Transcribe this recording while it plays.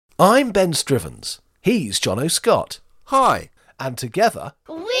I'm Ben Strivens. He's Jono Scott. Hi. And together...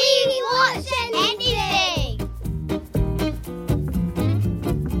 We watch anything!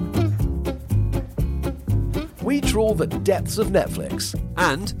 We trawl the depths of Netflix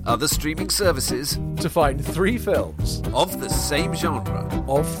And other streaming services to find 3 films of the same genre.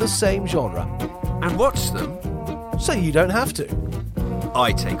 of the same genre, And watch them. so you don't have to.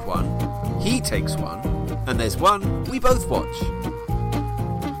 I take one, he takes one, and there's one we both watch.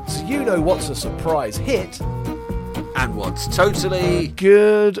 So you know what's a surprise hit. And what's totally...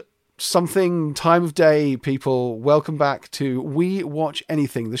 Good something time of day, people. Welcome back to We Watch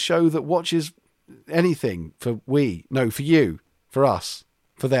Anything, the show that watches anything for you, for us,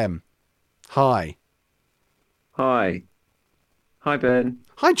 for them. Hi. Hi. Hi, Ben.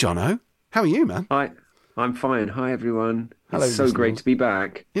 Hi, Jono. How are you, man? Hi. I'm fine. Hi, everyone. Hello, it's so listeners. great to be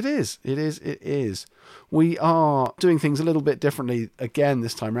back. It is. We are doing things a little bit differently again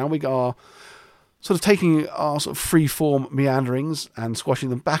this time around. We are sort of taking our sort of free-form meanderings and squashing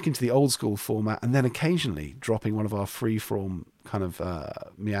them back into the old-school format, and then occasionally dropping one of our free-form kind of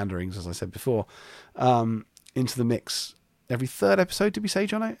meanderings, as I said before, into the mix. Every third episode, did we say,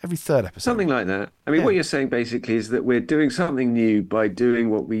 Jono? Every third episode. Something like that. I mean, Yeah. what you're saying basically is that we're doing something new by doing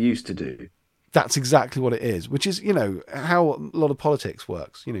what we used to do. That's exactly what it is, which is, how a lot of politics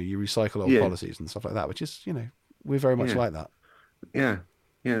works. You recycle old Yeah. policies and stuff like that, which is, we're very much Yeah. like that. Yeah.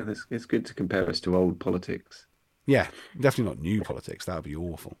 Yeah, it's good to compare us to old politics. Yeah, definitely not new politics. That would be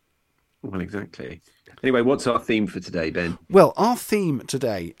awful. Well, exactly. Anyway, what's our theme for today, Ben? Well, our theme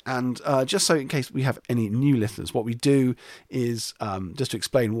today, and just so in case we have any new listeners, what we do is just to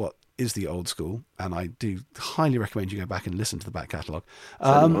explain what is the old school, and I do highly recommend you go back and listen to the back catalogue.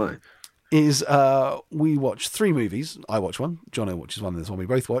 So do I. Is we watch 3 movies. I watch one. Jono watches one. There's one we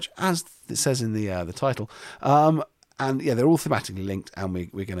both watch, as it says in the title. And yeah, they're all thematically linked, and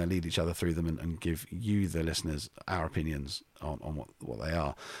we're going to lead each other through them and give you, the listeners, our opinions on what they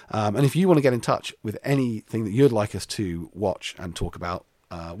are. And if you want to get in touch with anything that you'd like us to watch and talk about,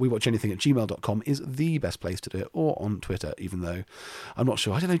 wewatchanything@gmail.com is the best place to do it, or on Twitter, even though I'm not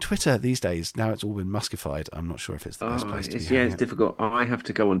sure. I don't know, Twitter these days, now it's all been muskified. I'm not sure if it's the best place to be. It's difficult. I have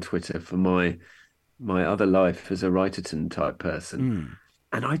to go on Twitter for my other life as a Writerton type person.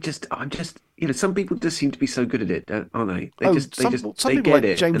 And I'm just, some people just seem to be so good at it, aren't they? Some they people get like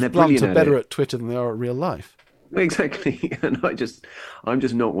it, James and they're Blunt brilliant are better it. at Twitter than they are at real life. Exactly, and I'm just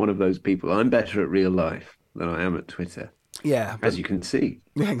not one of those people. I'm better at real life than I am at Twitter, Yeah, as you can see.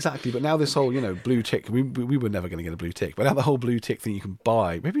 yeah, exactly. But now this whole, blue tick, we were never going to get a blue tick, but now the whole blue tick thing you can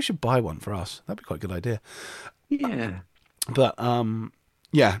buy. Maybe we should buy one for us. That'd be quite a good idea. Yeah. But I'm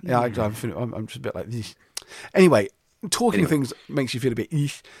just a bit like this. Anyway. Talking things makes you feel a bit.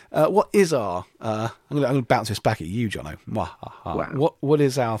 What is our? I'm going to bounce this back at you, Jono. Wow. What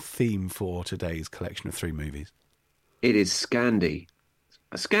is our theme for today's collection of 3 movies? It is Scandi.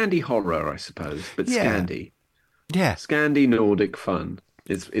 A Scandi horror, I suppose, but Yeah. Scandi. Yeah, Scandi Nordic fun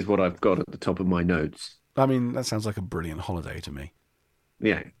is what I've got at the top of my notes. I mean that sounds like a brilliant holiday to me.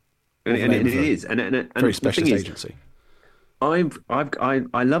 Yeah. Well, And name it of a is. And Very the specialist thing is, agency.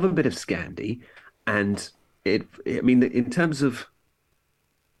 I love a bit of Scandi, and in terms of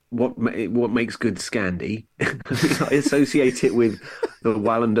what makes good Scandi, I associate it with the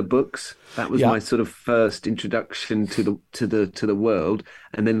Wallander books. That was Yeah. my sort of first introduction to the world,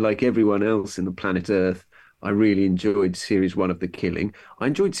 and then, like everyone else in the planet Earth, I really enjoyed series 1 of The Killing. I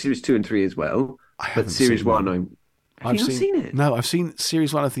enjoyed series 2 and 3 as well, I but haven't series seen 1, one. Have you not seen it? No, I've seen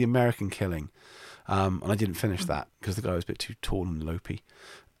series 1 of The American Killing, and I didn't finish that because the guy was a bit too tall and lopey.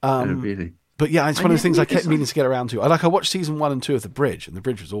 Oh, really? But yeah, it's one of the things I kept it's meaning to get around to. I watched season 1 and 2 of The Bridge, and The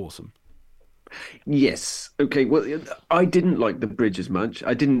Bridge was awesome. Yes. Okay. Well, I didn't like The Bridge as much.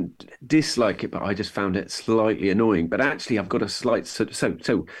 I didn't dislike it, but I just found it slightly annoying. But actually, I've got a slight.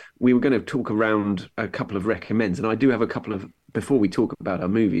 So we were going to talk around a couple of recommends, and I do have a couple of before we talk about our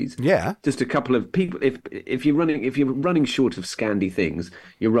movies. Yeah. Just a couple of people. If you're running short of Scandi things,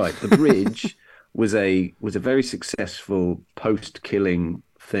 you're right. The Bridge was a very successful post-killing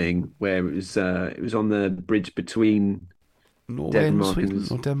thing where it was on the bridge between Norway and Denmark Sweden.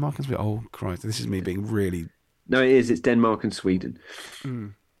 and- Or Denmark and Sweden. Oh, Christ. This is me being really... No, it's Denmark and Sweden.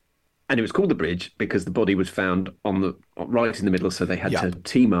 And it was called The Bridge because the body was found right in the middle, so they had Yeah. to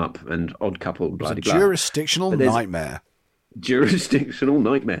team up and odd couple, blah, It's a blah, blah. jurisdictional But there's- nightmare. Jurisdictional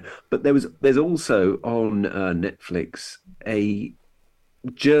nightmare. But there's also on Netflix a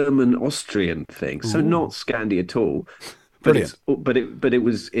German-Austrian thing, so not Scandi at all. Brilliant. But it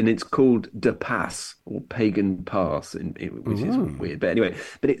was, and it's called De Pass, or Pagan Pass, which is weird. But anyway,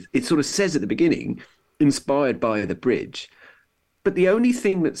 but it sort of says at the beginning, inspired by The Bridge, But the only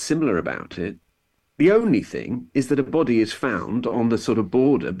thing that's similar about it, the only thing is that a body is found on the sort of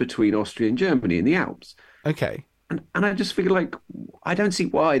border between Austria and Germany in the Alps. Okay. And I just figure, like, I don't see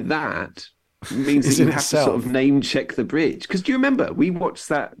why that means Is that you in have itself. to sort of name check the bridge. Because do you remember we watched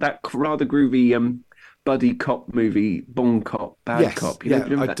that rather groovy buddy cop movie, Bon Cop, Bad Yes, Cop? yeah,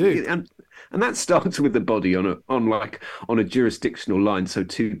 remember I that? do. And that starts with the body on a jurisdictional line, so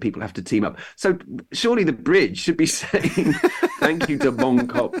two people have to team up. So surely the bridge should be saying thank you to Bon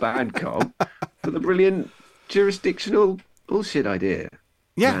Cop, Bad Cop for the brilliant jurisdictional bullshit idea.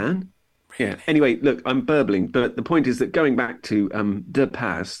 Yeah. Man. Yeah. Anyway, look, I'm burbling, but the point is that going back to Der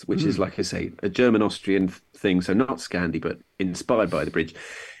Pass, which is, like I say, a German-Austrian thing, so not Scandi, but inspired by the bridge.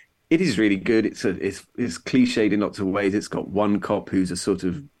 It is really good. It's cliched in lots of ways. It's got one cop who's a sort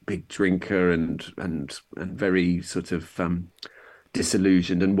of big drinker and very sort of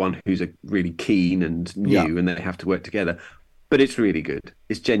disillusioned, and one who's a really keen and new, and they have to work together. But it's really good.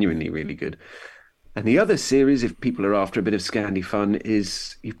 It's genuinely really good. And the other series, if people are after a bit of Scandi fun,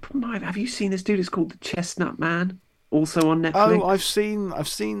 is have you seen this dude? It's called The Chestnut Man, also on Netflix. Oh, I've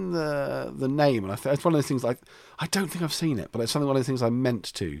seen the name, and it's one of those things. Like, I don't think I've seen it, but it's one of those things I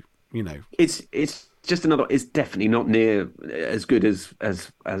meant to. You know, It's just another. It's definitely not near as good as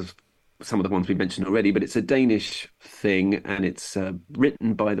some of the ones we mentioned already, but it's a Danish thing, and it's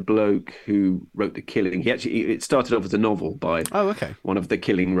written by the bloke who wrote The Killing. It started off as a novel by one of the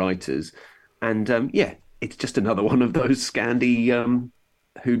Killing writers, and it's just another one of those Scandi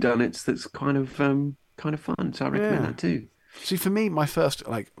whodunits that's kind of fun. So I recommend that too. See, for me, my first,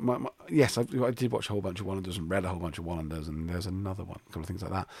 like, yes, I did watch a whole bunch of Wallanders and read a whole bunch of Wallanders, and there's another one, a couple of things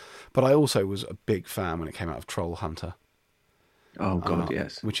like that. But I also was a big fan when it came out of Troll Hunter. Oh, God,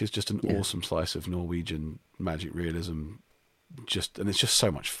 yes. Which is just an awesome slice of Norwegian magic realism. And it's just so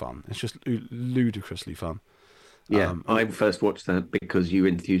much fun. It's just ludicrously fun. Yeah, I first watched that because you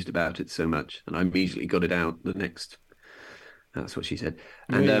enthused about it so much, and I immediately got it out the next... That's what she said.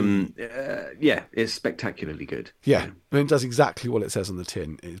 And it's spectacularly good. Yeah, and it does exactly what it says on the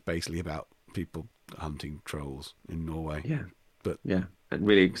tin. It's basically about people hunting trolls in Norway. Yeah, but and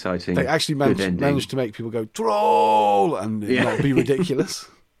really exciting. They actually managed to make people go troll and not be ridiculous.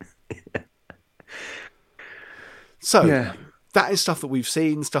 So that is stuff that we've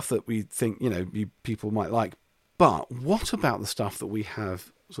seen, stuff that we think people might like. But what about the stuff that we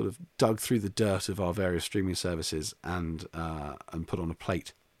have sort of dug through the dirt of our various streaming services and put on a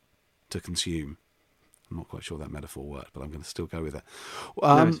plate to consume? I'm not quite sure that metaphor worked, but I'm going to still go with it.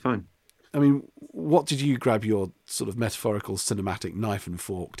 No, it's fine. I mean, what did you grab your sort of metaphorical cinematic knife and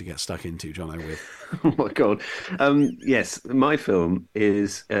fork to get stuck into, Jono, with? Oh, my God. Yes, my film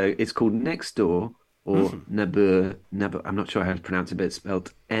is, it's called Next Door, or Naboer. I'm not sure how to pronounce it, but it's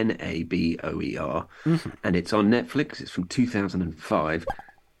spelled Naboer. And it's on Netflix. It's from 2005.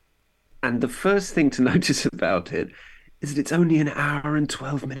 And the first thing to notice about it is that it's only an hour and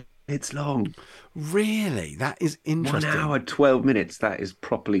 12 minutes long. Really? That is interesting. 1 hour, 12 minutes. That is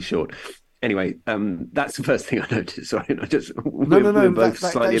properly short. Anyway, that's the first thing I noticed. Sorry, we're both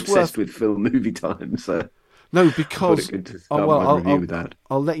slightly obsessed with film movie time. So no, because I'll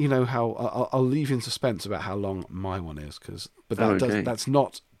let you know how I'll leave you in suspense about how long my one is, that's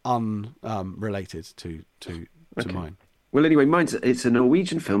not unrelated to mine. Well, anyway, it's a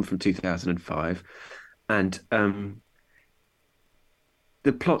Norwegian film from 2005, and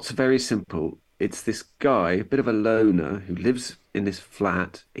the plot's very simple. It's this guy, a bit of a loner, who lives in this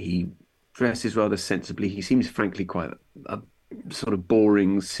flat. He dresses rather sensibly. He seems, frankly, quite a sort of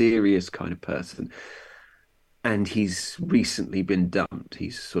boring, serious kind of person. And he's recently been dumped.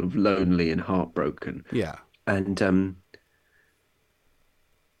 He's sort of lonely and heartbroken. Yeah. And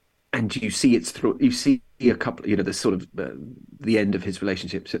you see a couple, the sort of the end of his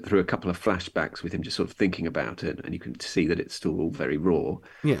relationship through a couple of flashbacks with him just sort of thinking about it, and you can see that it's still all very raw.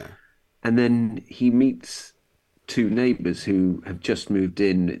 Yeah. And then he meets two neighbours who have just moved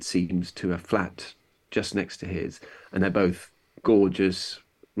in, it seems, to a flat just next to his, and they're both gorgeous,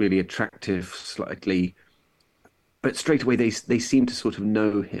 really attractive, slightly, but straight away they seem to sort of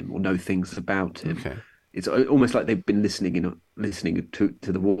know him or know things about him. Okay. It's almost like they've been listening to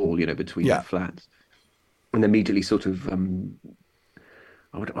the wall, between the flats, and immediately sort of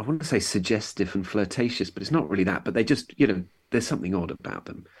I want to say suggestive and flirtatious, but it's not really that. But they just there's something odd about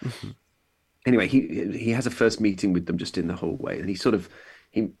them. Anyway, he has a first meeting with them just in the hallway, and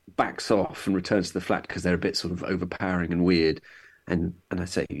he backs off and returns to the flat because they're a bit sort of overpowering and weird. And I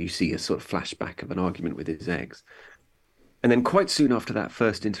say you see a sort of flashback of an argument with his ex, and then quite soon after that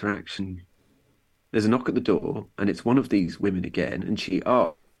first interaction, there's a knock at the door, and it's one of these women again, and she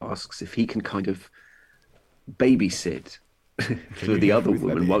asks if he can kind of babysit for the other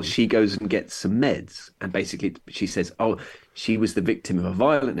woman while she goes and gets some meds. And basically she says, oh, she was the victim of a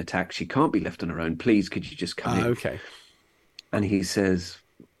violent attack. She can't be left on her own. Please, could you just come in? Okay. And he says,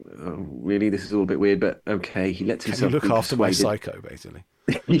 oh, really, this is all a bit weird, but okay. He lets Can you himself look be after my persuaded. psycho, basically?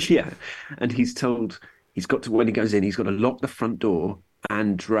 Yeah. And he's told he's got to, when he goes in, he's got to lock the front door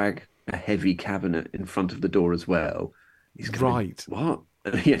and drag a heavy cabinet in front of the door as well. He's going, Right. what?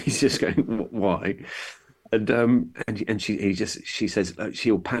 And yeah, he's just going, why? And she says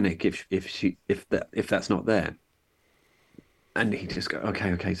she'll panic if that's not there. And he just goes,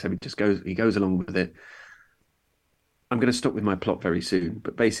 okay. So he goes along with it. I'm going to stop with my plot very soon,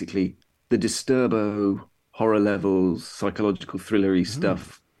 but basically the Disturbo horror levels, psychological thrillery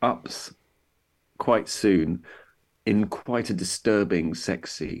stuff ups quite soon in quite a disturbing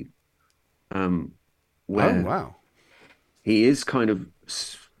sex scene. Where Oh, wow. he is kind of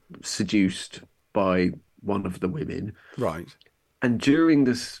seduced by one of the women, Right. and during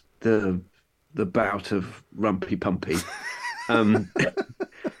the bout of rumpy pumpy,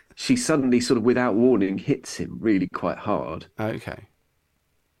 she suddenly, sort of without warning, hits him really quite hard, Okay.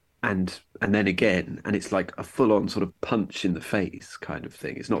 and then again, and it's like a full-on sort of punch in the face kind of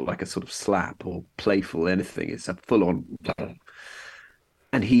thing. It's not like a sort of slap or playful anything. It's a full-on,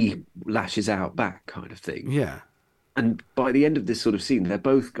 and he lashes out back kind of thing. Yeah. And by the end of this sort of scene, they've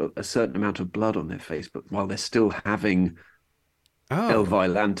both got a certain amount of blood on their face, but while they're still having El Oh.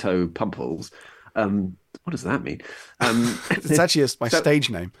 Violento pumples. What does that mean? It's actually my stage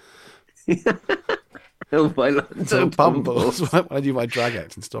name. El Violento So pumples. Bumbles. When I do my drag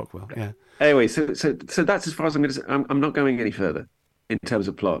act in Stockwell. Yeah. Anyway, so that's as far as I'm going to say. I'm not going any further in terms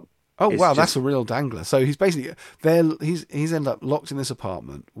of plot. Oh It's wow, just- that's a real dangler. So he's basically there. He's ended up locked in this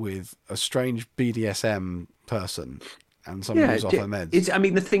apartment with a strange BDSM person and someone who's off their meds. I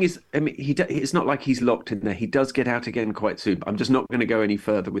mean, the thing is, it's not like he's locked in there. He does get out again quite soon. I'm just not going to go any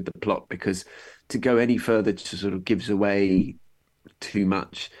further with the plot, because to go any further just sort of gives away too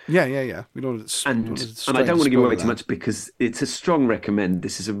much. Yeah. We don't. And I don't want to give away too much, because it's a strong recommend.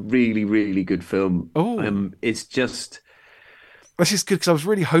 This is a really, really good film. Oh. It's just. This is good, because I was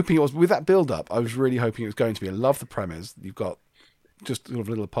really hoping it was, with that build up, I was really hoping it was going to be. I love the premise. You've got just sort of a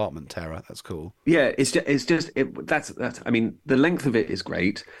little apartment terror. That's cool. Yeah, that's. I mean, the length of it is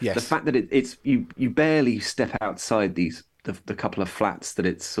great. Yes. The fact that it's you barely step outside the couple of flats that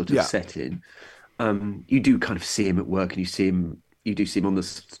it's sort of set in. You do kind of see him at work, and you do see him on the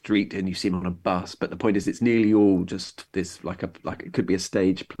street, and you see him on a bus. But the point is, it's nearly all just this, like it could be a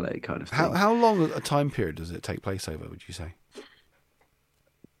stage play kind of thing. How long a time period does it take place over, would you say?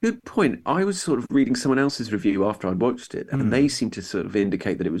 Good point. I was sort of reading someone else's review after I'd watched it, and they seemed to sort of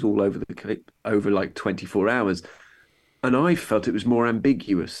indicate that it was all over like 24 hours, and I felt it was more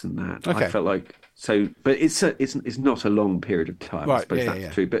ambiguous than that. Okay. I felt like so, but it's not a long period of time. I Right, suppose yeah, that's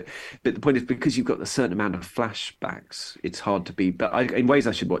yeah. true. But the point is, because you've got a certain amount of flashbacks, it's hard to be. But in ways,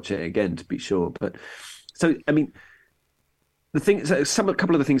 I should watch it again to be sure. But so, I mean. The thing, a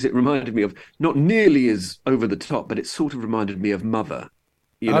couple of the things it reminded me of, not nearly as over the top, but it sort of reminded me of Mother.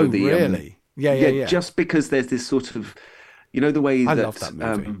 You know, Oh, really? Yeah. Just because there's this sort of, the way I that love that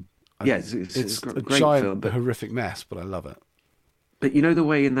movie. it's It's a a great giant, film, but horrific mess, but I love it. the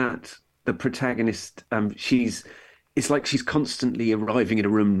way in that the protagonist, it's like she's constantly arriving in a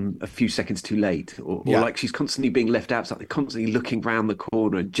room a few seconds too late, or like she's constantly being left outside, constantly looking round the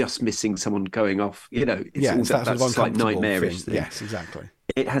corner and just missing someone going off. It's all it's that sort of slight uncomfortable nightmarish thing. Yes, exactly.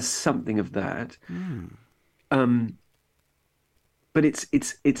 It has something of that. But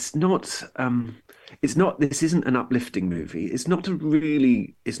it's not this isn't an uplifting movie. It's not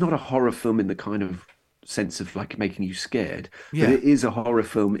a horror film in the kind of sense of like making you scared. Yeah. But it is a horror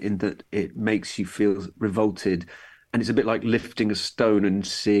film in that it makes you feel revolted, and it's a bit like lifting a stone and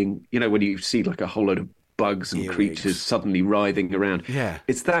seeing, when you see like a whole load of bugs and Earwigs. creatures suddenly writhing around. Yeah.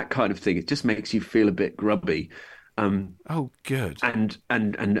 It's that kind of thing. It just makes you feel a bit grubby. Oh, good. And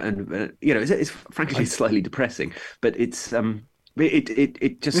it's frankly slightly depressing, but it's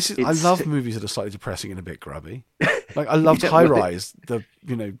it just I love movies that are slightly depressing and a bit grubby. Like I loved High Rise, the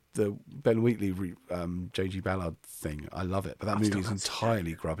Ben Wheatley J.G. Ballard thing. I love it, but that movie is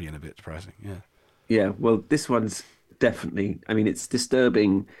entirely grubby and a bit depressing. Yeah, well, this one's definitely. I mean, it's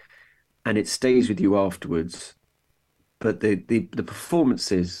disturbing, and it stays with you afterwards. But the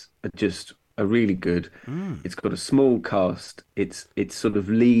performances are really good. It's got a small cast. It's sort of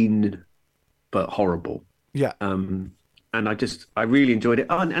lean, but horrible. Yeah. And I really enjoyed it.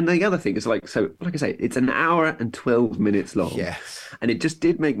 Oh, and the other thing is like I say, it's an hour and 12 minutes long. Yes. And it just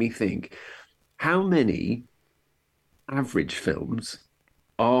did make me think, how many average films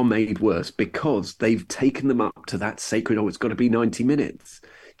are made worse because they've taken them up to that sacred. Oh, it's got to be 90 minutes.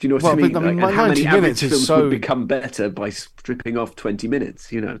 Do you know what I mean? But, I mean, Like, and how 90 many minutes average is films so. would become better by stripping off 20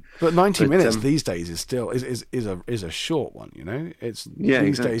 minutes? You know, But 90 minutes these days is still is a short one. You know, it's Yeah,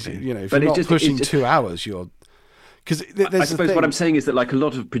 these exactly. days. You know, if But you're it not pushing just- 2 hours, you're because I suppose what I'm saying is that like a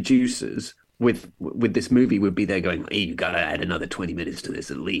lot of producers with this movie would be there going, hey, you got to add another 20 minutes to this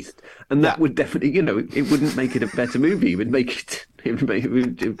at least, and that would definitely, you know, it wouldn't make it a better movie. It would make it.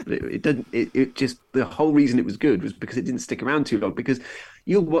 It doesn't. It just, the whole reason it was good was because it didn't stick around too long. Because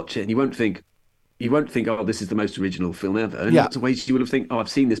you'll watch it and you won't think, oh, this is the most original film ever. And lots of ways you will have think, oh,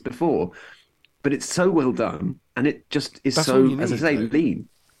 I've seen this before, but it's so well done and it just is That's all so, you as I need, say, though. lean.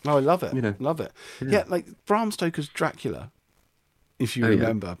 Oh, I love it. You know. Love it. Yeah, like Bram Stoker's Dracula. If you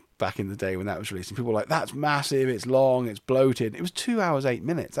remember back in the day when that was released, and people were like, "That's massive. It's long. It's bloated." It was 2 hours 8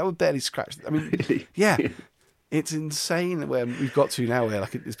 minutes. That would barely scratch. I mean, Really? yeah, it's insane where we've got to now. Where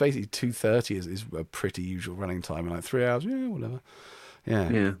like it's basically 2:30 is a pretty usual running time, and like 3 hours, yeah, whatever.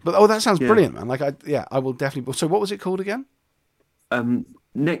 Yeah. But that sounds brilliant, man. Like I will definitely. So what was it called again?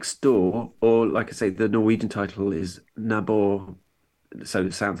 Next Door, or like I say, the Norwegian title is Nabor. So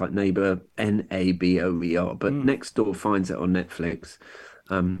it sounds like neighbor, Naboer, but Next Door finds it on Netflix,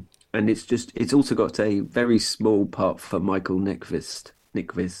 and it's also got a very small part for Michael Nyqvist.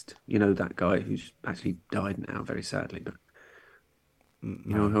 You know, that guy who's actually died now, very sadly. But you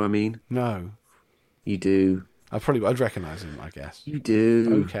know who I mean? No, You do. I'd recognise him, I guess. You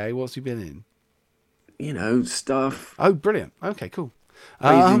do. Okay, what's he been in? You know, stuff. Oh, brilliant. Okay, cool.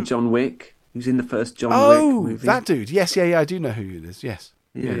 He's in John Wick. Who's in the first John Wick Oh, movie? that dude. Yes, yeah, I do know who it is. Yes.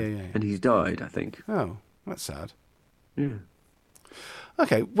 Yeah. Yeah. And he's died, I think. Oh, that's sad. Yeah.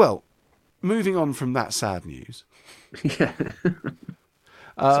 Okay, well, moving on from that sad news, Yeah.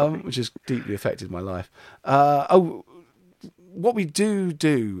 which has deeply affected my life. What we do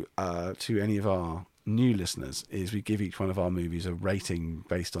to any of our new listeners is we give each one of our movies a rating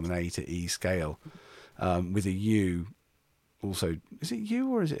based on an A to E scale, with a U. Also, is it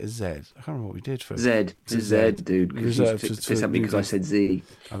U or is it a Z? I can't remember what we did for Z. It's a Z, dude. Reserved Say to something because I movies. said Z.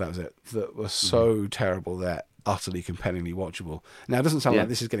 Oh, that was it. That was so terrible they're utterly compellingly watchable. Now, it doesn't sound like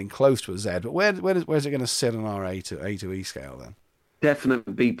this is getting close to a Z, but where's it going to sit on our A to E scale then?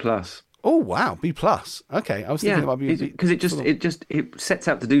 Definite B plus. Oh wow, B plus. Okay, I was thinking it might be because it sets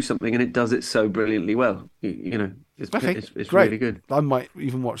out to do something and it does it so brilliantly well. You know, it's great. really good. I might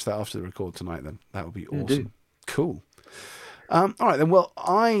even watch that after the record tonight. Then that would be awesome. do. Cool. All right then. Well,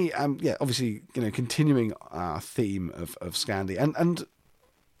 I am obviously continuing our theme of Scandi and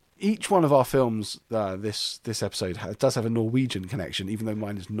each one of our films this episode does have a Norwegian connection, even though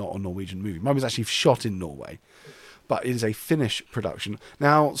mine is not a Norwegian movie. Mine was actually shot in Norway, but it is a Finnish production.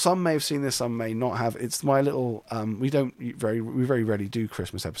 Now, some may have seen this, some may not have. It's my little. We very rarely do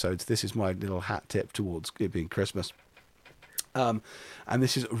Christmas episodes. This is my little hat tip towards it being Christmas. And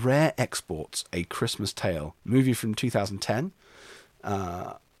this is Rare Exports: A Christmas Tale, movie from 2010.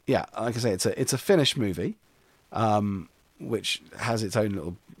 Like I say, it's a Finnish movie, which has its own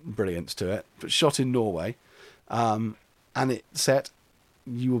little brilliance to it, but shot in Norway, and it's set,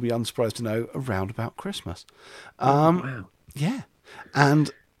 you will be unsurprised to know, around about Christmas. Wow. Yeah,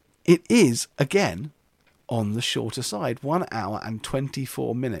 and it is again on the shorter side, 1 hour and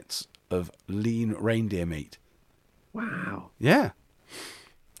 24 minutes of lean reindeer meat. Wow. Yeah.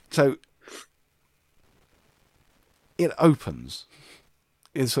 So it opens.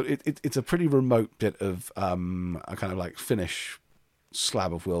 It's a pretty remote bit of a kind of like Finnish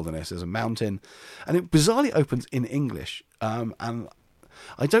slab of wilderness. There's a mountain, and it bizarrely opens in English. And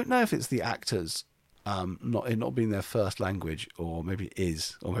I don't know if it's the actors not being their first language, or maybe it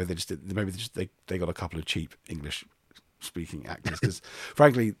is, or maybe they got a couple of cheap English speaking actors, because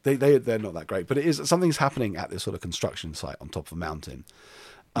frankly they're not that great. But it is, something's happening at this sort of construction site on top of a mountain,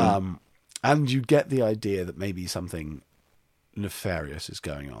 and you get the idea that maybe something nefarious is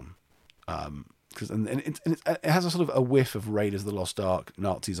going on, because it has a sort of a whiff of Raiders of the Lost Ark,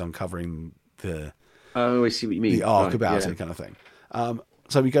 Nazis uncovering the Oh, I see what you mean. ark Right, about yeah. it, kind of thing.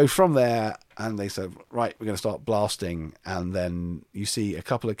 So we go from there, and they said, right, we're going to start blasting, and then you see a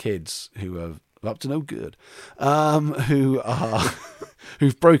couple of kids who are up to no good,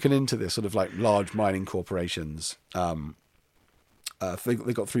 who've broken into this sort of like large mining corporations. They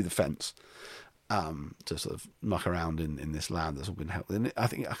got through the fence to sort of muck around in this land that's all been held. And I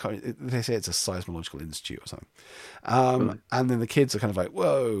think they say it's a seismological institute or something. And then the kids are kind of like,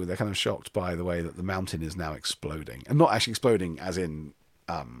 whoa! They're kind of shocked by the way that the mountain is now exploding, and not actually exploding as in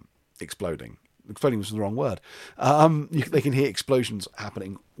exploding. Exploding was the wrong word. They can hear explosions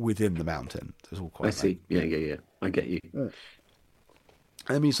happening within the mountain. It's all quite. I see. Yeah. I get you.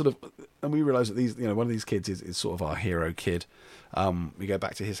 And we realise that these, one of these kids is sort of our hero kid. We go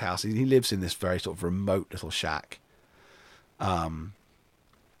back to his house. He lives in this very sort of remote little shack. And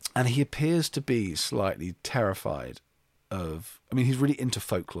he appears to be slightly terrified of... I mean, he's really into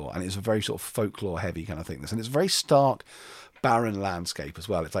folklore, and it's a very sort of folklore-heavy kind of thing. And it's a very stark, barren landscape as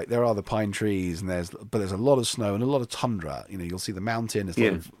well. It's like there are the pine trees, but there's a lot of snow and a lot of tundra. You'll see the mountain. There's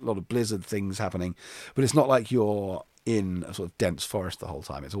a lot of blizzard things happening. But it's not like you're in a sort of dense forest the whole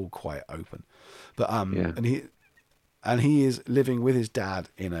time. It's all quite open. But and he is living with his dad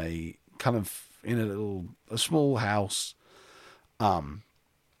in a small house.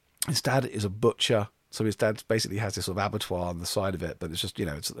 His dad is a butcher, so his dad basically has this sort of abattoir on the side of it, but it's just,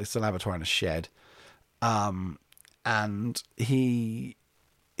 it's an abattoir in a shed. And he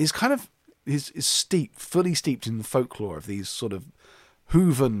is fully steeped in the folklore of these sort of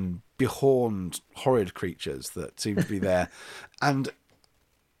hooven, behorned, horrid creatures that seem to be there. And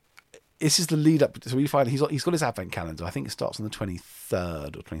this is the lead up. So we find he's got his advent calendar. I think it starts on the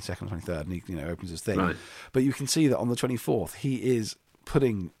 23rd or 22nd or 23rd, and he opens his thing. Right. But you can see that on the 24th, he is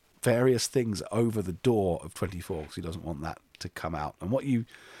putting various things over the door of 24 because he doesn't want that to come out. And what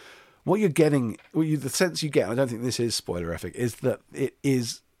you're getting, the sense you get, and I don't think this is spoilerific, is that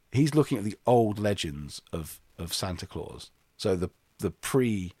he's looking at the old legends of Santa Claus. So there's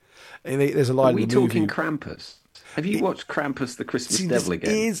a line. Are we in the talking movie, Krampus? Have you watched Krampus the Christmas Devil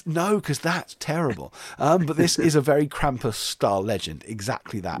again? No, because that's terrible. But this is a very Krampus-style legend.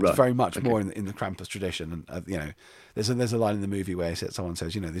 Exactly that. Right. It's very much more in the Krampus tradition. And there's a line in the movie where someone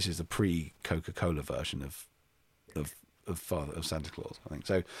says, this is the pre-Coca-Cola version of Santa Claus. I think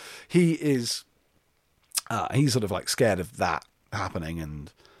so. He is. He's sort of like scared of that happening,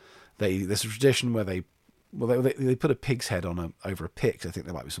 and there's a tradition where they put a pig's head over a pit. I think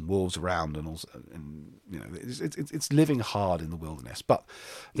there might be some wolves around, and also, it's living hard in the wilderness. But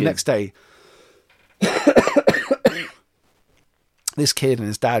the next day, this kid and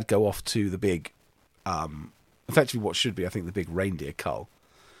his dad go off to the big, effectively what should be, I think, the big reindeer cull.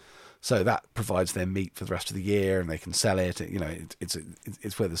 So that provides their meat for the rest of the year, and they can sell it.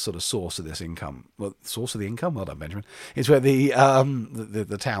 It's where the sort of source of this income. Well, source of the income. Well done, Benjamin. It's where the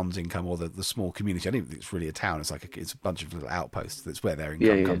town's income, or the small community. I don't think it's really a town. It's a bunch of little outposts. That's where their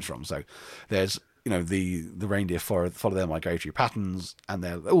income comes from. So there's the reindeer follow their migratory patterns, and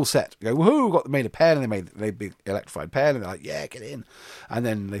they're all set. They go, woohoo! Made a pen, and they big electrified pen, and they're like, yeah, get in. And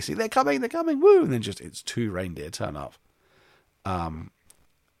then they see they're coming, woo! And then it's two reindeer turn up. And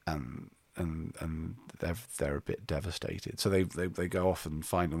they're a bit devastated. So they go off and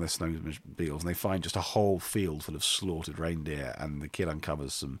find on their snowmobiles, and they find just a whole field full of slaughtered reindeer. And the kid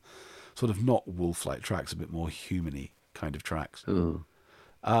uncovers some sort of not wolf-like tracks, a bit more human-y kind of tracks. Ooh.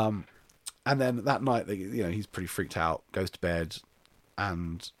 And then that night, he's pretty freaked out, goes to bed,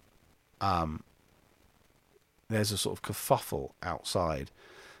 and there's a sort of kerfuffle outside,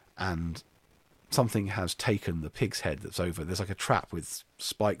 and something has taken the pig's head that's over. There's like a trap with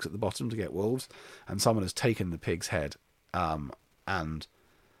spikes at the bottom to get wolves, and someone has taken the pig's head. And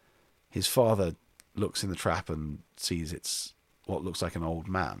his father looks in the trap and sees it's what looks like an old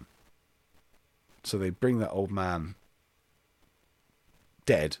man. So they bring that old man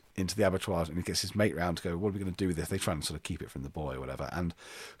dead into the abattoir, and he gets his mate round to go, what are we going to do with this? They try and sort of keep it from the boy or whatever. And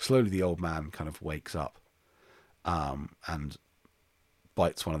slowly the old man kind of wakes up and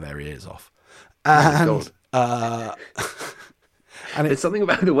bites one of their ears off. And, and there's something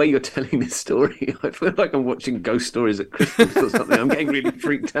about the way you're telling this story. I feel like I'm watching ghost stories at Christmas or something. I'm getting really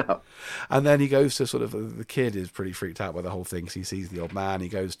freaked out. And then he goes to the kid is pretty freaked out by the whole thing because he sees the old man. He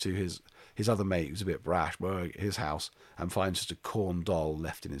goes to his other mate, who's a bit brash, his house, and finds just a corn doll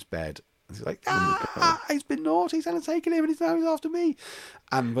left in his bed. And he's like, he's been naughty, Santa's taken him, and he's after me.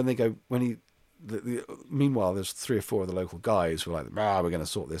 And meanwhile, there's 3 or 4 of the local guys who are like, we're going to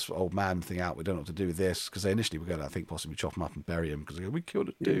sort this old man thing out. We don't know what to do with this, because they initially were going to, I think, possibly chop him up and bury him because we killed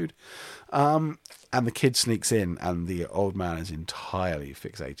a dude. And the kid sneaks in, and the old man is entirely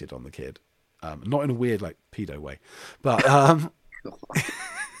fixated on the kid, not in a weird like pedo way, but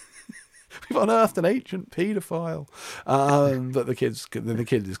we've unearthed an ancient paedophile. But the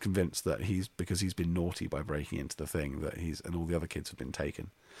kid is convinced that because he's been naughty by breaking into the thing, and all the other kids have been taken.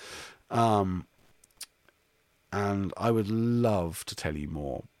 And I would love to tell you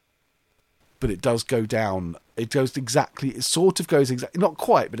more, but it does go down. It sort of goes exactly, not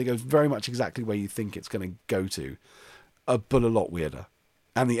quite, but it goes very much exactly where you think it's going to go to, but a lot weirder.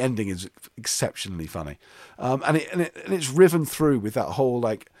 And the ending is exceptionally funny. And it's riven through with that whole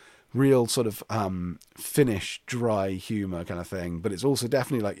like real sort of Finnish dry humor kind of thing, but it's also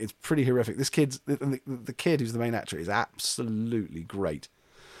definitely like it's pretty horrific. This the kid who's the main actor is absolutely great.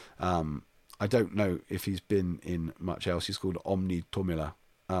 I don't know if he's been in much else. He's called Omni Tomila,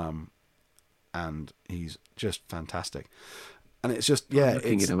 and he's just fantastic. And it's just I'm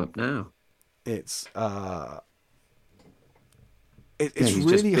looking him up now. It's He's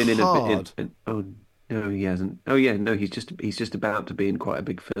really just been hard. Oh no, he hasn't. Oh yeah, no, he's just about to be in quite a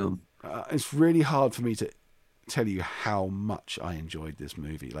big film. It's really hard for me to tell you how much I enjoyed this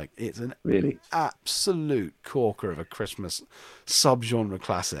movie. Like, it's an Really? absolute corker of a Christmas subgenre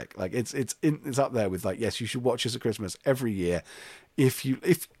classic. Like, it's up there with, like, yes, you should watch this at Christmas every year. If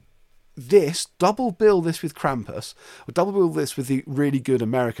this, double bill this with Krampus, or double bill this with the really good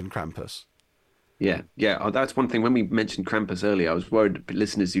American Krampus. Yeah. Oh, that's one thing. When we mentioned Krampus earlier, I was worried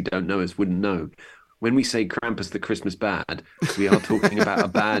listeners who don't know us wouldn't know. When we say Krampus the Christmas Bad, we are talking about a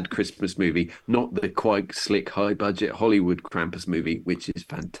bad Christmas movie, not the quite slick, high-budget Hollywood Krampus movie, which is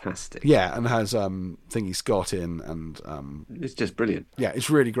fantastic. Yeah, and has Thingy Scott in, and It's just brilliant. yeah,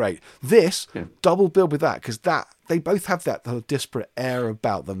 it's really great. This double bill with that, because they both have that disparate air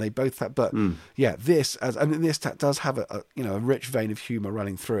about them. They both have, but yeah, this does have a rich vein of humour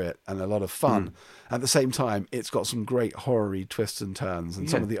running through it and a lot of fun. At the same time, it's got some great horror-y twists and turns, and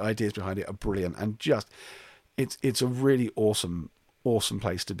some of the ideas behind it are brilliant. And just, it's a really awesome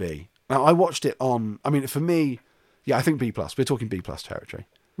place to be. Now, I watched it on. I mean, for me, yeah, I think B+. We're talking B+ territory.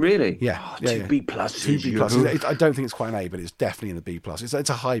 Really? Yeah, Oh, yeah, two yeah. B+. Two B+. I don't think it's quite an A, but it's definitely in the B+. It's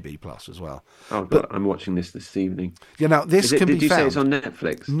a high B+ as well. Oh, God, I'm watching this evening. Yeah, now this can be Did you found. say it's on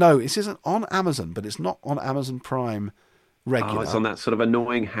Netflix? No, it isn't on Amazon, but it's not on Amazon Prime regular. Oh, it's on that sort of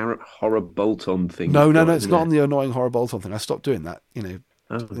annoying horror bolt-on thing. No, you've got, it's isn't not it? on the annoying horror bolt-on thing. I stopped doing that.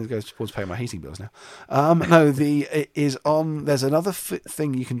 Oh. It goes towards paying my heating bills now. No, it is on. There's another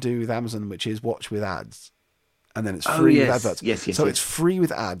thing you can do with Amazon, which is watch with ads, and then it's free with adverts. Yes. So it's free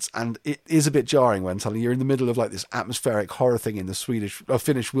with ads, and it is a bit jarring when suddenly you're in the middle of like this atmospheric horror thing in the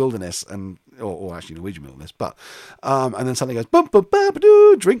Finnish wilderness, or actually Norwegian wilderness, but and then suddenly goes bum bum bum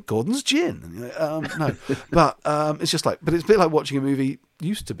doo, drink Gordon's gin. And you're like, no, but it's just like, but it's a bit like watching a movie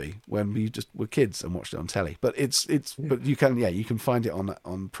used to be when we just were kids and watched it on telly. But but you can find it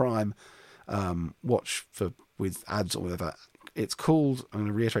on Prime. Watch with ads or whatever. It's called, I'm going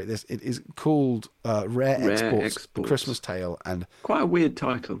to reiterate this, it is called Rare Exports, Christmas Tale. And Quite a weird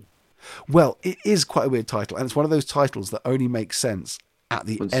title. well, it is quite a weird title, and it's one of those titles that only makes sense at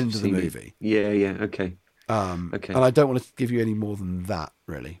the Once end you've of the seen it. movie. Yeah, okay. Okay. And I don't want to give you any more than that,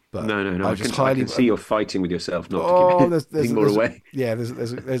 really. But No. I I just can, I can see you're fighting with yourself not to give anything more away. Yeah,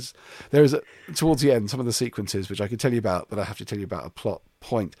 there's towards the end, some of the sequences which I could tell you about, but I have to tell you about a plot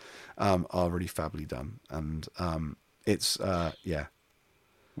point, are really fably done, and it's yeah.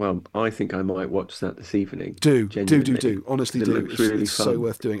 Well, I think I might watch that this evening. Do. Genuinely. Honestly, It do. looks really It's fun. so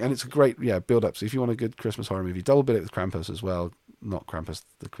worth doing, and it's a great build up. So if you want a good Christmas horror movie, double bill it with Krampus as well. Not Krampus,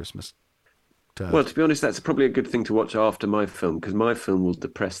 the Christmas turd. Well, to be honest, that's probably a good thing to watch after my film, because my film will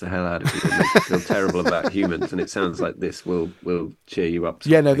depress the hell out of you and make you feel terrible about humans, and it sounds like this will cheer you up.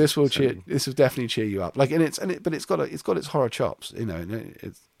 Yeah, no, slightly. this will So- This will definitely cheer you up. Like, but it's got its horror chops.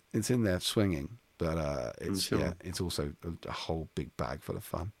 It's in there swinging, but it's sure. it's also a whole big bag full of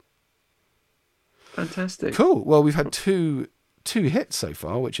fun. Fantastic. Cool. Well, we've had two hits so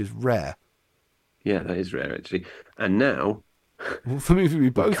far, which is rare. Yeah, that is rare actually. And now Well, the movie we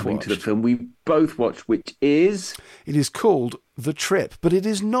both coming watched. to the film we both watched, which is It is called The Trip, but it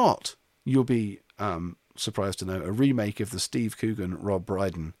is not. You'll be surprised to know, a remake of the Steve Coogan, Rob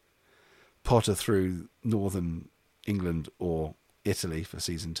Brydon Potter through Northern England or Italy for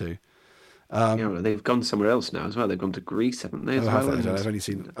season 2. well, they've gone somewhere else now as well. They've gone to Greece, haven't they? As I well? have I've only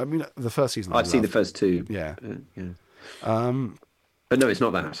seen. I mean, the first season. I've seen the first two. Yeah. But no, it's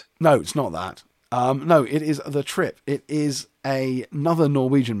not that. No, it's not that. No, it is The Trip. It is another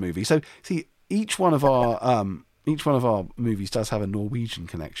Norwegian movie. So, see, each one of our movies does have a Norwegian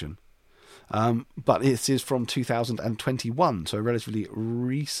connection, but it is from 2021, so a relatively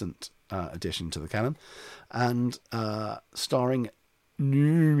recent addition to the canon, and starring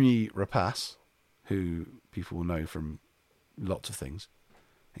Noomi Rapace, who people will know from lots of things,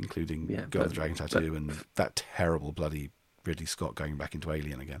 including Girl with the Dragon Tattoo and that terrible bloody Ridley Scott going back into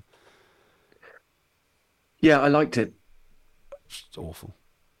Alien again. Yeah, I liked it. Just awful.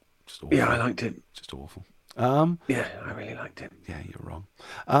 Yeah, I liked it. Just awful. Yeah, I really liked it. Yeah, you're wrong.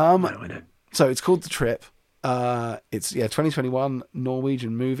 No, I know. So it's called The Trip. It's 2021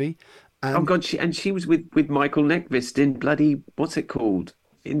 Norwegian movie. And Oh God, she was with Michael Neckvist in bloody what's it called?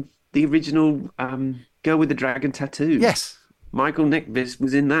 In the original Girl with the Dragon Tattoo. yes, Michael Nyqvist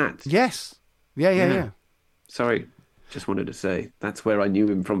was in that. Yes. Yeah. Sorry, just wanted to say that's where I knew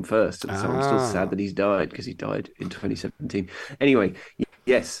him from first, and so I'm still sad that he's died because he died in 2017. Anyway,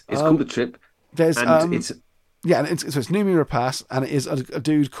 yes, it's called The Trip. There's and it's and it's Noomi Rapace, and it is a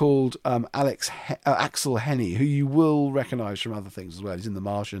dude called Axel Henny, who you will recognise from other things as well. He's in The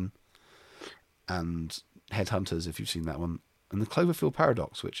Martian and Headhunters, if you've seen that one, and The Cloverfield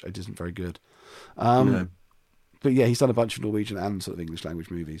Paradox, which isn't very good. no. But yeah, he's done a bunch of Norwegian and sort of English language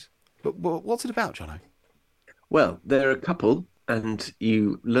movies. But what's it about, Jono? Well, they're a couple, and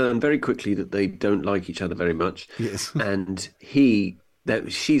you learn very quickly that they don't like each other very much. Yes. And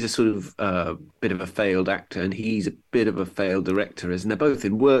she's a sort of bit of a failed actor, and he's a bit of a failed director. And they're both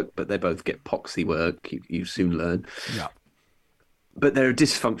in work, but they both get poxy work. You soon learn. Yeah. But they're a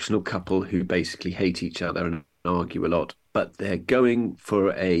dysfunctional couple who basically hate each other and argue a lot. But they're going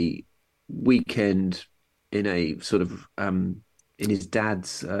for a weekend in a sort of in his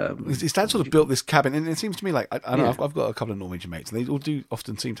dad's. His dad sort of built this cabin, and it seems to me like I know Yeah. I've got a couple of Norwegian mates, and they all do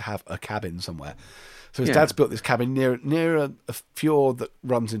often seem to have a cabin somewhere. So his dad's built this cabin near a fjord that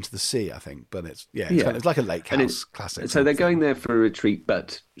runs into the sea, I think. But it's it's like a lake house, And it's classic. So they're going there for a retreat,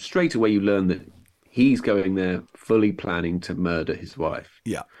 but straight away you learn that he's going there fully planning to murder his wife.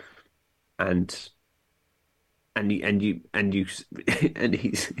 Yeah. And he's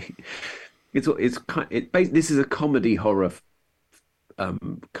this is a comedy horror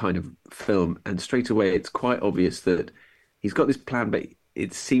kind of film, and straight away it's quite obvious that he's got this plan, but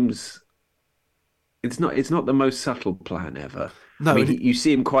it seems it's not the most subtle plan ever. No, I mean, you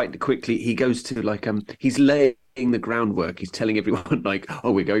see him quite quickly. He goes to he's laying the groundwork. He's telling everyone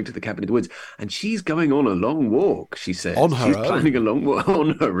 "Oh, we're going to the cabin in the woods," and she's going on a long walk. She says she's planning a long walk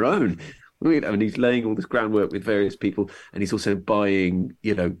on her own. And he's laying all this groundwork with various people, and he's also buying,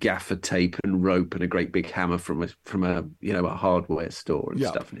 gaffer tape and rope and a great big hammer from a hardware store and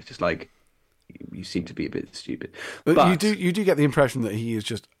stuff. And it's just like, you seem to be a bit stupid. But you do get the impression that he is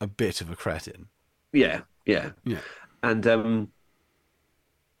just a bit of a cretin. Yeah. And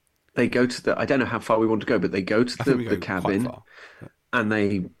they go to I don't know how far we want to go, but they go to the cabin, and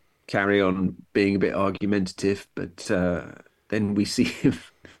they carry on being a bit argumentative. But then we see him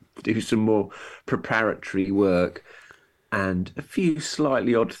do some more preparatory work, and a few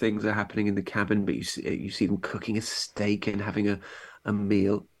slightly odd things are happening in the cabin, but you see them cooking a steak and having a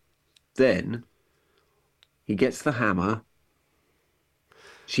meal. Then he gets the hammer.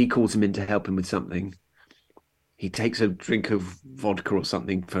 She calls him in to help him with something. He takes a drink of vodka or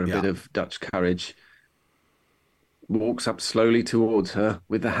something for a bit of Dutch courage, walks up slowly towards her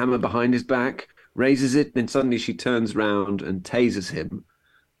with the hammer behind his back, raises it, then suddenly she turns round and tases him.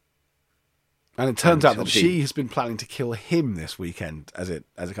 And it turns out that she has been planning to kill him this weekend, as it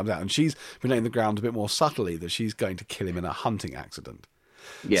comes out, and she's been laying the ground a bit more subtly that she's going to kill him in a hunting accident.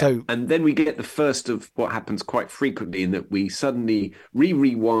 Yeah, so, and then we get the first of what happens quite frequently, in that we suddenly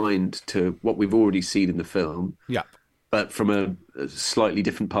rewind to what we've already seen in the film. Yeah, but from a slightly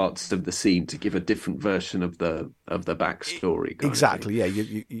different parts of the scene to give a different version of the backstory. Exactly.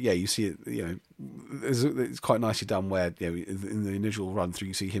 Yeah. You see it. It's quite nicely done. Where in the initial run through,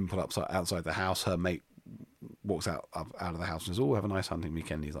 you see him pull up outside the house. Her mate walks out of the house and says, "Oh, have a nice hunting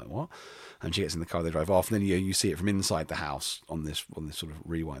weekend." He's like, "What?" And she gets in the car. They drive off. And then you see it from inside the house on this sort of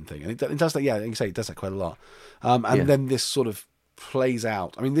rewind thing. And it does that. Yeah, you say it does that quite a lot. Then this sort of plays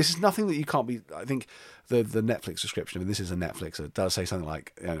out. I mean, this is nothing that you can't be. I think the Netflix description. I mean, this is a Netflix. It does say something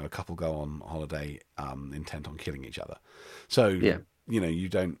like, a couple go on holiday, intent on killing each other. So you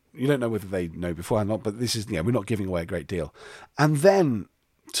don't know whether they know beforehand or not. But this is we're not giving away a great deal. And then,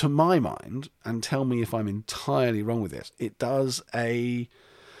 to my mind, and tell me if I'm entirely wrong with this, it does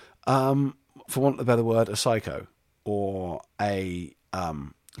for want of a better word, a Psycho, or to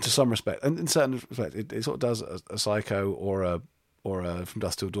some respect, and in certain respects, it sort of does a Psycho or a From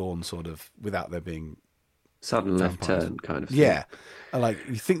Dusk Till Dawn, sort of, without there being sudden left turn kind of thing. Yeah, and like,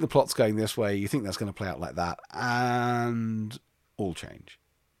 you think the plot's going this way, you think that's going to play out like that, and all change.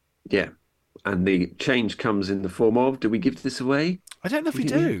 Yeah, and the change comes in the form of, do we give this away? I don't know if we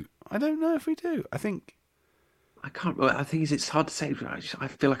do. I don't know if we do. I think it's hard to say. I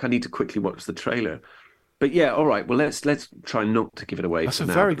feel like I need to quickly watch the trailer. But yeah, all right. Well, let's try not to give it away. That's for a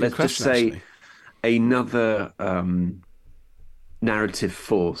now. very good let's question. Just say actually, another narrative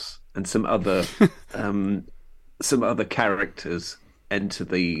force and some other characters enter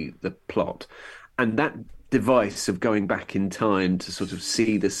the plot, and that device of going back in time to sort of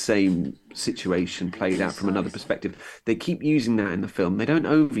see the same situation played out from another perspective. They keep using that in the film. They don't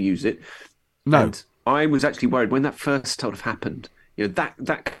overuse it. no. And I was actually worried when that first sort of happened.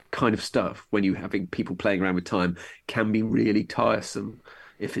 that kind of stuff, when you having people playing around with time, can be really tiresome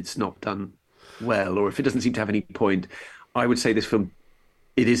if it's not done well, or if it doesn't seem to have any point. I would say this film,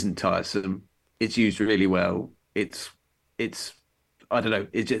 it isn't tiresome. It's used really well. It's I don't know.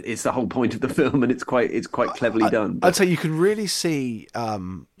 It's the whole point of the film, and it's quite cleverly done. I'd say you can really see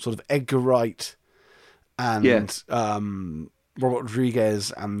sort of Edgar Wright and Robert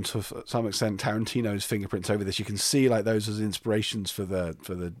Rodriguez, and to some extent Tarantino's fingerprints over this. You can see like those as inspirations for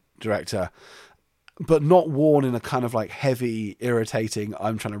the director, but not worn in a kind of like heavy, irritating,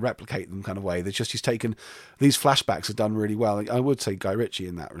 I'm trying to replicate them kind of way. There's just, he's taken, these flashbacks are done really well. I would say Guy Ritchie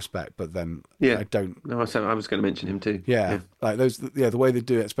in that respect, but then I don't. No, I was going to mention him too. Yeah, like those. The way they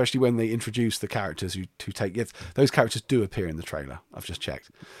do it, especially when they introduce the characters who take it. Those characters do appear in the trailer. I've just checked,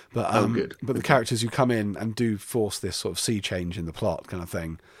 but good. But the characters who come in and do force this sort of sea change in the plot kind of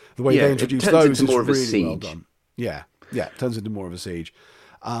thing. The way they introduce those is really well done. Yeah, it turns into more of a siege.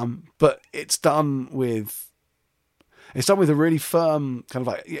 But it's done with a really firm kind of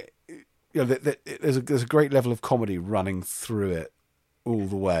like, there's a great level of comedy running through it all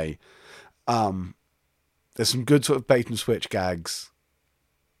the way. There's some good sort of bait and switch gags.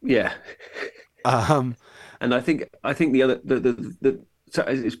 Yeah. And I think the other so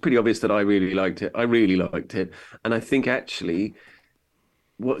it's pretty obvious that I really liked it. And I think actually,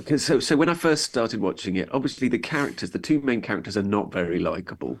 so when I first started watching it, obviously the two main characters are not very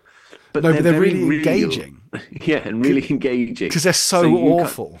likable, but they're really engaging. Yeah, and really engaging because they're so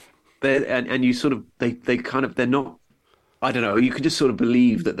awful. And you sort of they're not. I don't know. You can just sort of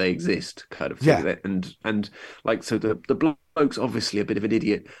believe that they exist, kind of thing. Yeah. And like, so the bloke's obviously a bit of an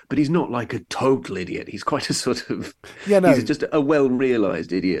idiot, but he's not like a total idiot. He's quite a sort of he's just a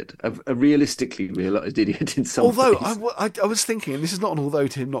well-realised idiot, a realistically realised idiot in some ways. Although I was thinking, and this is not an although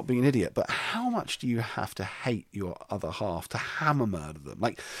to him not being an idiot, but how much do you have to hate your other half to hammer murder them?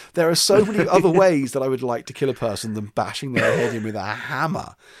 Like, there are so many other ways that I would like to kill a person than bashing their head in with a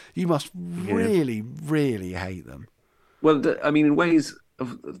hammer. You must really, really hate them. Well, I mean, in ways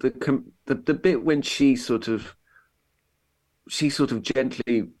of the bit when she sort of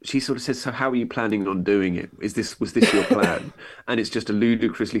gently, she sort of says, "So how are you planning on doing it? Was this your plan?" And it's just a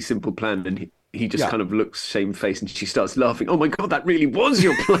ludicrously simple plan, and he just kind of looks shamefaced, and she starts laughing. Oh my God, that really was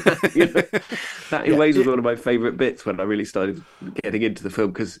your plan! That in ways was one of my favourite bits when I really started getting into the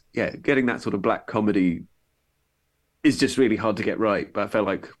film, because getting that sort of black comedy is just really hard to get right. But I felt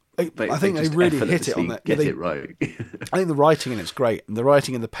like I think they really hit it on that. Get it right. I think the writing in it's great, and the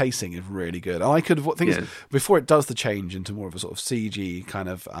writing and the pacing is really good. And I could have before it does the change into more of a sort of CG kind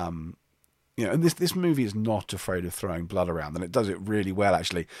of, and this movie is not afraid of throwing blood around, and it does it really well.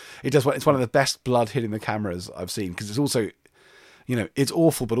 Actually, it does. It's one of the best blood hitting the cameras I've seen, because it's also, it's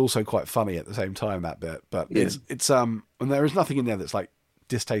awful but also quite funny at the same time, that bit. But it's and there is nothing in there that's like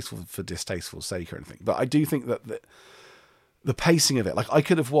distasteful for distasteful sake or anything. But I do think that the pacing of it, like, I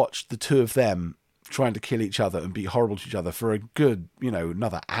could have watched the two of them trying to kill each other and be horrible to each other for a good,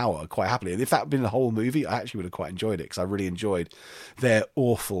 another hour quite happily. And if that had been the whole movie, I actually would have quite enjoyed it, because I really enjoyed their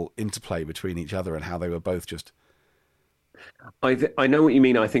awful interplay between each other and how they were both just... I know what you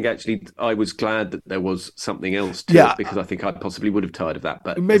mean. I think actually I was glad that there was something else to it, because I think I possibly would have tired of that.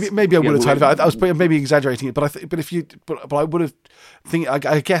 But maybe I would have tired of it. I was maybe exaggerating it, but I would have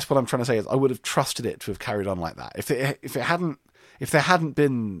I guess what I'm trying to say is I would have trusted it to have carried on like that. If there hadn't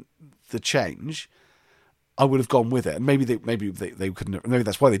been the change, I would have gone with it. And maybe they couldn't. Maybe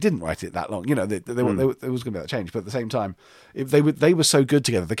that's why they didn't write it that long. There was going to be that change, but at the same time, they were so good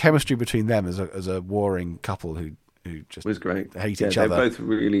together. The chemistry between them as a warring couple who just was great. Hate each other.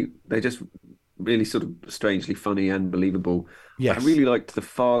 They're just really sort of strangely funny and believable. Yes. I really liked the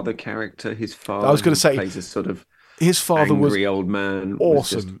father character. His father, I was going to say, plays a sort of his father angry was old man. Awesome,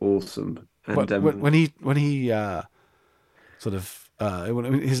 was just awesome. And when he sort of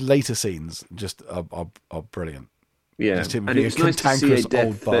his later scenes just are brilliant. Yeah, just him and being it's nice to see a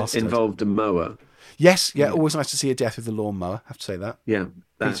death that bastard. involved a mower. Yes, always nice to see a death with the lawnmower. I have to say that. Yeah.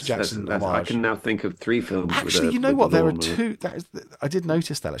 Peter Jackson homage. I can now think of 3 films. Actually, you know what? There are 2. I did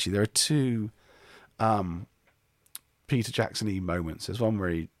notice that actually. There are 2 Peter Jackson-y moments. There's one where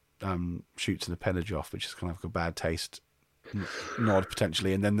he shoots an appendage off, which is kind of like a bad taste nod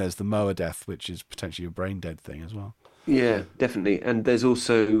potentially, and then there's the mower death, which is potentially a brain dead thing as well. Yeah, definitely. And there's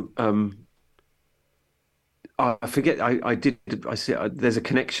also I forget. I see. There's a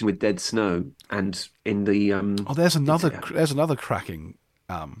connection with Dead Snow, and in the there's another cracking.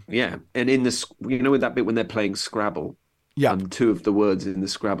 Yeah, and in the with that bit when they're playing Scrabble. Yeah, 2 of the words in the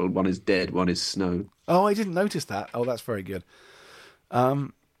Scrabble, one is dead, one is snow. Oh, I didn't notice that. Oh, that's very good.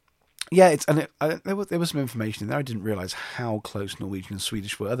 Yeah, there was some information in there. I didn't realise how close Norwegian and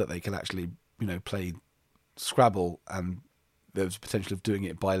Swedish were, that they could actually, play Scrabble, and there was potential of doing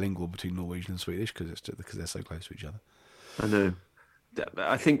it bilingual between Norwegian and Swedish because they're so close to each other. I know.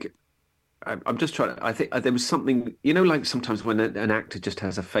 I think I'm just trying to. I think there was something, like sometimes when an actor just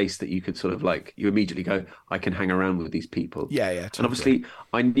has a face that you could sort of like, you immediately go, I can hang around with these people. Yeah, totally. And obviously,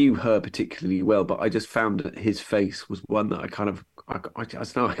 I knew her particularly well, but I just found that his face was one that I kind of, I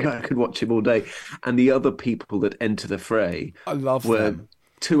just know I could watch him all day. And the other people that enter the fray, I love them.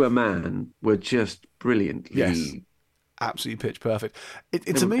 To a man, were just brilliantly. Yes. Absolutely pitch perfect.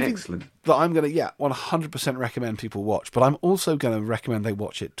 It's a movie excellent. that I'm going to 100% recommend people watch, but I'm also going to recommend they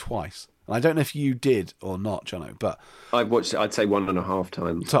watch it twice. And I don't know if you did or not, Jono, but I've watched it, I'd say 1.5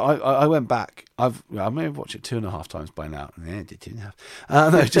 times. So I went back. I may have watched it 2.5 times by now. Yeah, did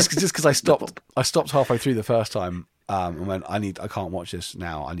 2.5. No, just because I stopped halfway through the first time and went, I can't watch this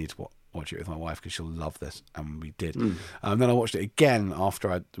now. I need to watch it with my wife because she'll love this, and we did. Then I watched it again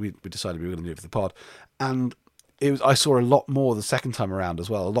after we decided we were going to do it for the pod, and I saw a lot more the second time around as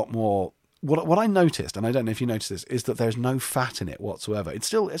well. A lot more. What I noticed, and I don't know if you noticed this, is that there's no fat in it whatsoever. It's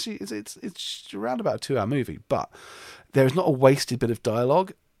still it's around about a 2-hour movie, but there's not a wasted bit of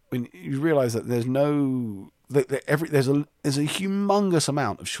dialogue. When you realise that there's a humongous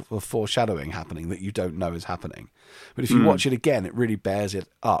amount of foreshadowing happening that you don't know is happening. But if you watch it again, it really bears it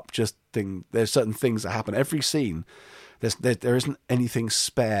up. There's certain things that happen every scene. There isn't anything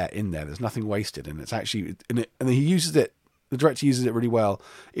spare in there. There's nothing wasted, and it's actually and he uses it. The director uses it really well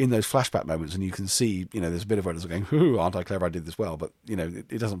in those flashback moments, and you can see, there's a bit of it that's going, "Ooh, aren't I clever? I did this well." But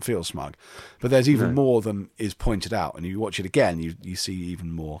it doesn't feel smug. But there's even more than is pointed out, and you watch it again, you see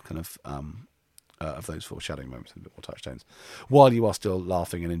even more kind of those foreshadowing moments and a bit more touchstones, while you are still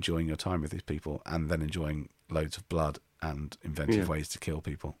laughing and enjoying your time with these people, and then enjoying loads of blood and inventive ways to kill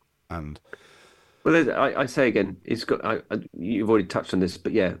people. And well, I say again, it's got. You've already touched on this,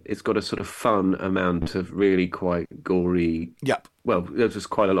 but yeah, it's got a sort of fun amount of really quite gory. Yep. Well, there's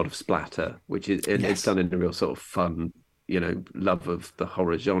just quite a lot of splatter, which is it's done in a real sort of fun, love of the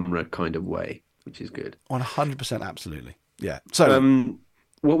horror genre kind of way, which is good. 100%, absolutely. Yeah. So,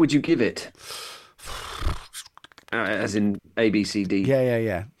 what would you give it? As in A, B, C, D.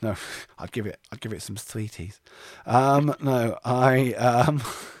 Yeah. No, I'd give it some sweeties. No,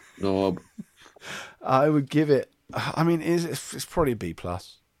 I would give it. I mean, it's probably a B+.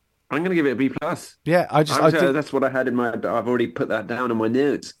 I'm going to give it a B+. Yeah, I think that's what I had in my. I've already put that down in my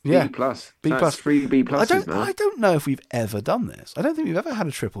notes. Yeah, B+. B+. That's 3 B+. I don't know if we've ever done this. I don't think we've ever had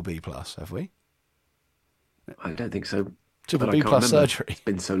a triple B+, have we? I don't think so. Triple B+ surgery. It's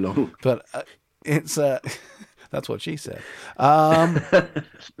been so long. But it's that's what she said.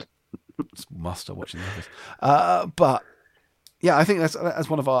 Must stop watching The Office. But yeah, I think that's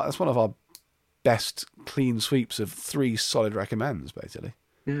one of our best clean sweeps of 3 solid recommends, basically.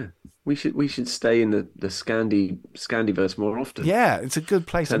 Yeah, we should stay in the Scandivers more often. Yeah, it's a good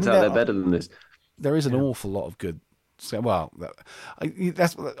place. Turns out they're better than this. There is an awful lot of good. Well,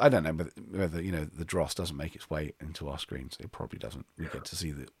 I don't know whether the dross doesn't make its way into our screens. It probably doesn't. We get to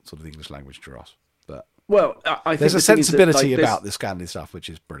see the sort of English language dross, but I think there's a sensibility about the Scandi stuff which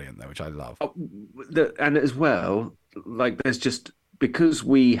is brilliant, though, which I love. And as well, there's just, because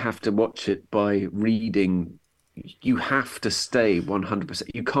we have to watch it by reading, you have to stay 100%.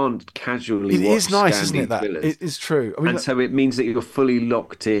 You can't casually watch. It is nice, Scandi isn't it? That thrillers. it is true. I mean, and so it means that you're fully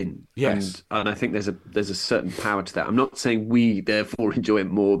locked in. Yes. And I think there's a certain power to that. I'm not saying we therefore enjoy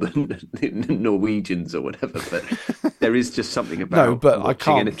it more than Norwegians or whatever, but there is just something about but watching I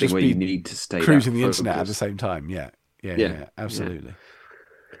can't anything just where be you need to stay cruising that the internet at focused. the same time. Yeah, absolutely.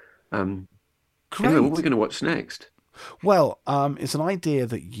 Great. Great. Anyway, what are we going to watch next? Well, it's an idea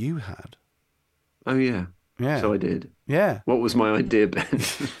that you had. Oh yeah. Yeah. So I did. Yeah. What was my idea, Ben?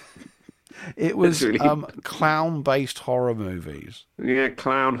 It was really... clown-based horror movies. Yeah,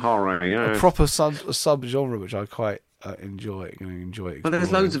 clown horror. Yeah. A proper sub-genre, which I quite enjoy. Well,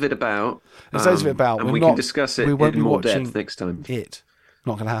 there's loads of it about. There's loads of it about. And we can discuss it in more depth next time. It.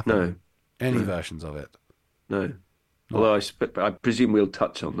 Not going to happen. No. Any versions of it. No. Although I presume we'll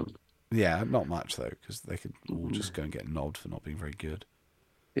touch on them. Yeah, not much, though, because they could all just go and get knobbed for not being very good.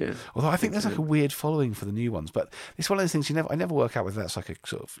 Yeah. Although I think there's like a weird following for the new ones, but it's one of those things I never work out whether that's like a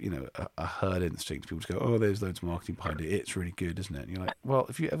sort of a herd instinct. People just go, oh, there's loads of marketing behind it. It's really good, isn't it? And you're like, well,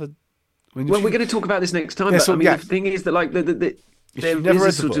 if you ever, we're going to talk about this next time. But, the thing is that there is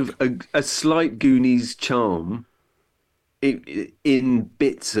a sort of a slight Goonies charm in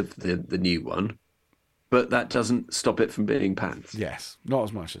bits of the new one, but that doesn't stop it from being pants. Yes, not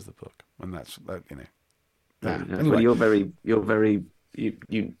as much as the book, and that's Anyway. Well, you're very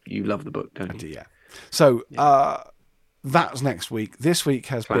you love the book, don't you? Yeah. So that's next week. This week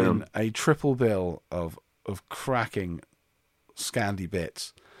has been a triple bill of cracking Scandi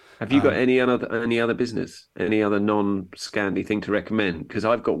bits. Have you got any other business, any other non-Scandi thing to recommend? Because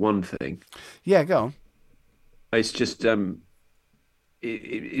I've got one thing. Yeah, go on. It's just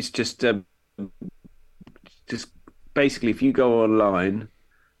just basically if you go online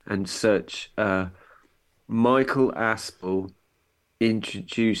and search Michael Aspel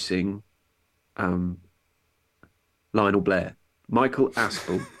introducing Lionel Blair. Michael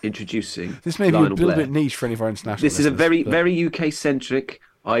Aspel introducing This may be Lionel a little Blair. bit niche for any of our international This is a listeners, very UK centric.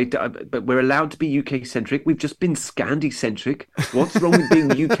 But we're allowed to be UK centric. We've just been Scandi centric. What's wrong with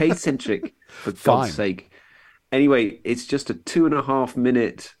being UK centric? For God's sake. Anyway, it's just a 2.5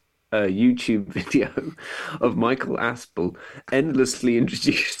 minute YouTube video of Michael Aspel endlessly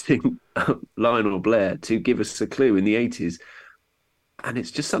introducing Lionel Blair to give us a clue in the 80s, and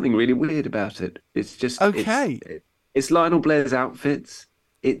it's just something really weird about it. It's just It's Lionel Blair's outfits.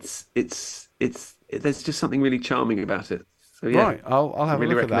 It's there's just something really charming about it. So, yeah, right, I'll have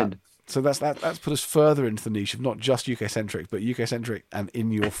really a look recommend. at that. So that's put us further into the niche of not just UK centric, but UK centric and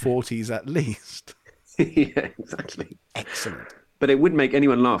in your 40s at least. Yeah, exactly. Excellent. But it would make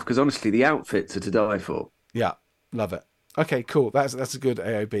anyone laugh because honestly, the outfits are to die for. Yeah, love it. Okay, cool. That's a good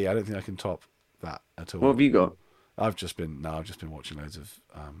AOB. I don't think I can top that at all. What have you got? I've just been watching loads of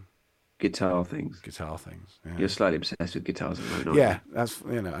Guitar things. guitar things. Yeah. You're slightly obsessed with guitars at the moment, aren't Yeah, that's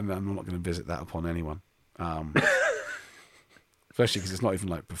and I'm not going to visit that upon anyone. Especially because it's not even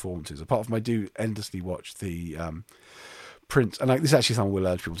like performances. Apart from I do endlessly watch the Prince, and like this is actually something we'll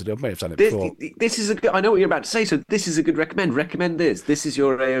urge people to do. I may have done it before. This is a good. I know what you're about to say. So this is a good recommend. Recommend this. This is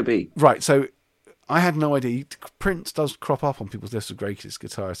your AOB. Right. So I had no idea. Prince does crop up on people's list of greatest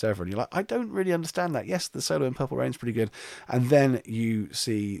guitarists ever, and you're like, I don't really understand that. Yes, the solo in Purple Rain's pretty good, and then you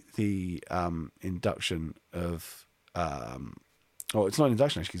see the induction of. Oh, it's not an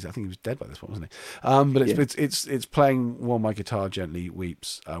induction actually, because I think he was dead by this point, wasn't he? But it's playing "While My Guitar Gently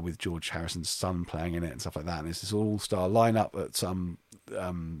Weeps" with George Harrison's son playing in it and stuff like that, and it's this all-star lineup at some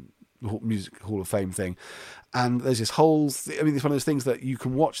Music Hall of Fame thing, and there's this whole. I mean, it's one of those things that you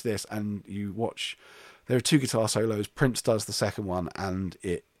can watch this, and you watch. There are 2 guitar solos. Prince does the second one, and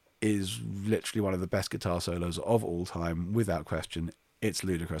it is literally one of the best guitar solos of all time, without question. It's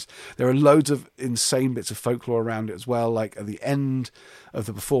ludicrous. There are loads of insane bits of folklore around it as well. Like at the end of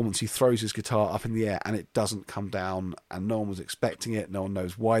the performance, he throws his guitar up in the air and it doesn't come down, and no one was expecting it. No one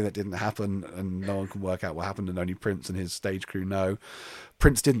knows why that didn't happen, and no one can work out what happened, and only Prince and his stage crew know.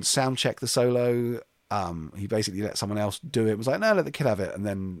 Prince didn't sound check the solo. He basically let someone else do it. It was like, no, let the kid have it. And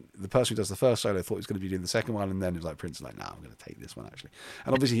then the person who does the first solo thought he was going to be doing the second one, and then it was like Prince was like, no, I'm going to take this one actually.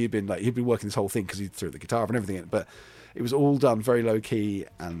 And obviously he'd been working this whole thing because he threw the guitar and everything in it, but it was all done very low key,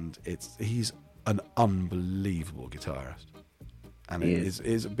 and he's an unbelievable guitarist, and it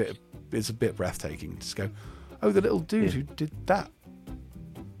is a bit breathtaking to just go, oh, the little dude who did that.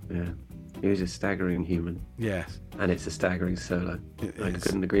 Yeah, he was a staggering human. Yes, and it's a staggering solo. I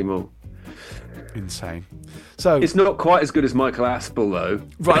couldn't agree more. Insane. So it's not quite as good as Michael Aspel, though.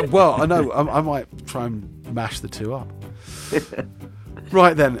 Right. Well, I know. I might try and mash the two up.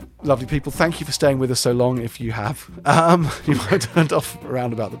 Right then, lovely people. Thank you for staying with us so long. If you have, you might have turned off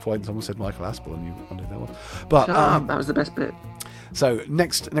around about the point someone said Michael Aspel and you wondered who that was. But that was the best bit. So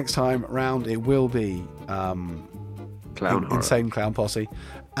next time round, it will be Insane Clown Posse,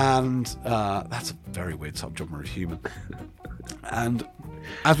 and that's a very weird subgenre of human. And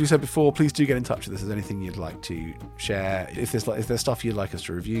as we said before, please do get in touch with us if there's anything you'd like to share. If there's stuff you'd like us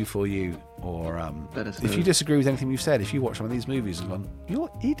to review for you, or if you disagree with anything we've said, if you watch some of these movies and gone, you're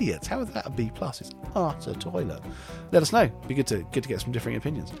idiots, how is that a B+? It's utter toilet. Let us know. It'd be good to get some differing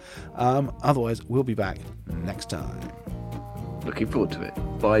opinions. Otherwise, we'll be back next time. Looking forward to it.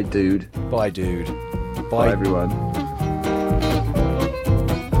 Bye, dude. Bye, dude. Bye everyone.